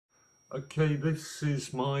Okay, this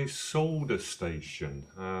is my solder station.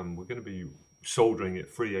 We're going to be soldering at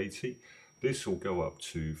 380. This will go up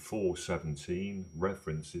to 417,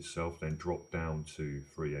 reference itself, then drop down to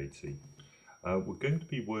 380. We're going to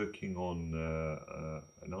be working on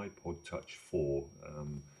an iPod Touch 4.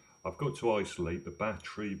 I've got to isolate the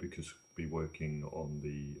battery because we'll be working on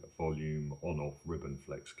the volume on-off ribbon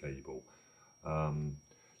flex cable.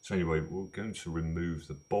 So anyway, we're going to remove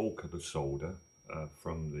the bulk of the solder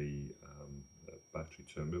from the battery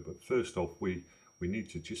terminal. But first off, we need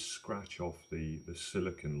to just scratch off the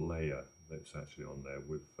silicon layer that's actually on there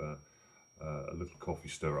with a little coffee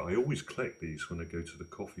stirrer. I always collect these when I go to the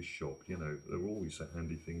coffee shop. You know, they're always a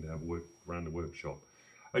handy thing to have around the workshop.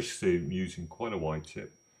 As you see, I'm using quite a wide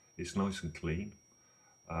tip. It's nice and clean.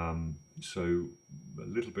 So a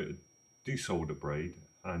little bit of desolder braid,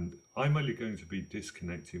 and I'm only going to be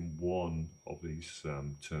disconnecting one of these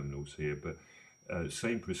terminals here, but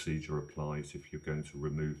same procedure applies if you're going to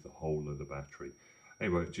remove the whole of the battery.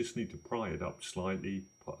 Anyway, just need to pry it up slightly,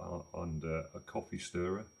 put under a coffee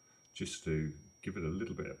stirrer, just to give it a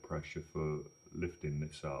little bit of pressure for lifting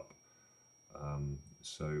this up.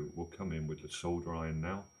 So we'll come in with the solder iron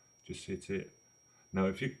now, just hit it. Now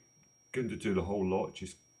if you're going to do the whole lot,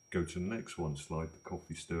 just go to the next one, slide the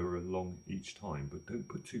coffee stirrer along each time, but don't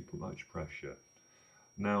put too much pressure.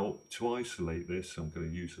 Now to isolate this, I'm going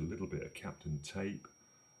to use a little bit of Captain Tape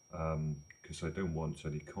because I don't want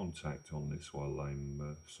any contact on this while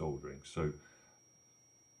I'm soldering. So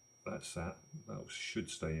that's that. That should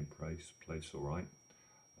stay in place all right.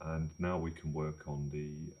 And now we can work on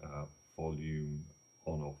the volume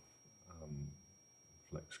on-off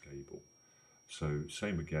flex cable. So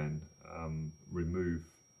same again, remove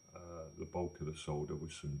the bulk of the solder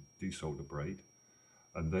with some desolder braid,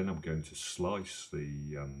 and then I'm going to slice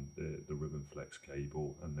the ribbon flex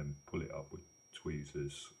cable and then pull it up with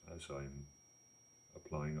tweezers as I'm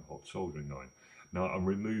applying a hot soldering iron. Now I'm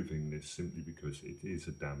removing this simply because it is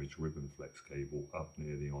a damaged ribbon flex cable up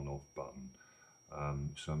near the on-off button.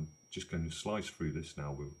 So I'm just going to slice through this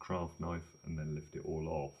now with a craft knife and then lift it all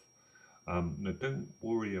off. Now don't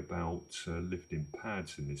worry about lifting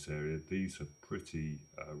pads in this area. These are pretty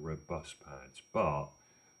robust pads, but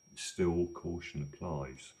still caution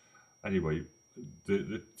applies. Anyway,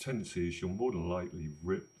 the tendency is you'll more than likely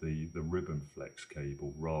rip the ribbon flex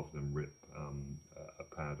cable rather than rip a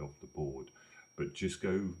pad off the board, but just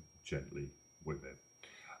go gently with it.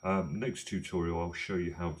 Next tutorial I'll show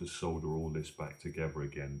you how to solder all this back together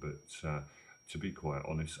again, but to be quite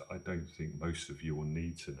honest, I don't think most of you will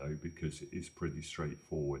need to know because it is pretty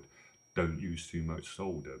straightforward. Don't use too much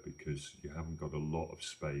solder because you haven't got a lot of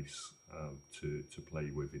space to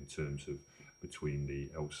play with in terms of between the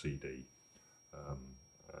LCD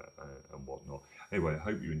and whatnot. Anyway, I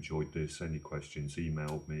hope you enjoyed this. Any questions,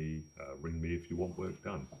 email me, ring me if you want work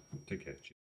done. Take care.